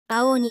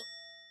青鬼。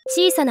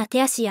小さな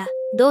手足や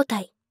胴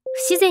体、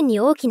不自然に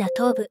大きな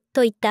頭部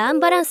といったア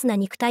ンバランスな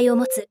肉体を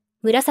持つ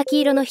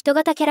紫色の人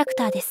型キャラク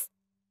ターです。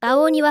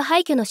青鬼は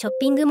廃墟のショッ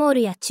ピングモー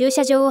ルや駐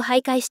車場を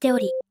徘徊してお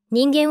り、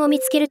人間を見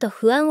つけると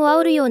不安を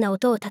煽るような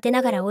音を立て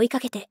ながら追いか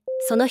けて、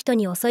その人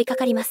に襲いか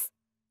かります。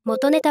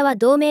元ネタは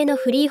同名の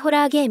フリーホ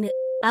ラーゲーム、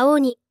青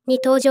鬼に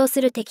登場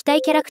する敵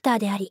対キャラクター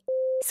であり、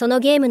その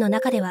ゲームの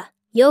中では、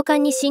洋館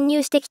に侵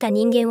入してきた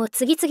人間を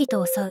次々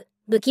と襲う、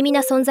不気味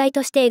な存在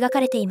として描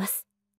かれています。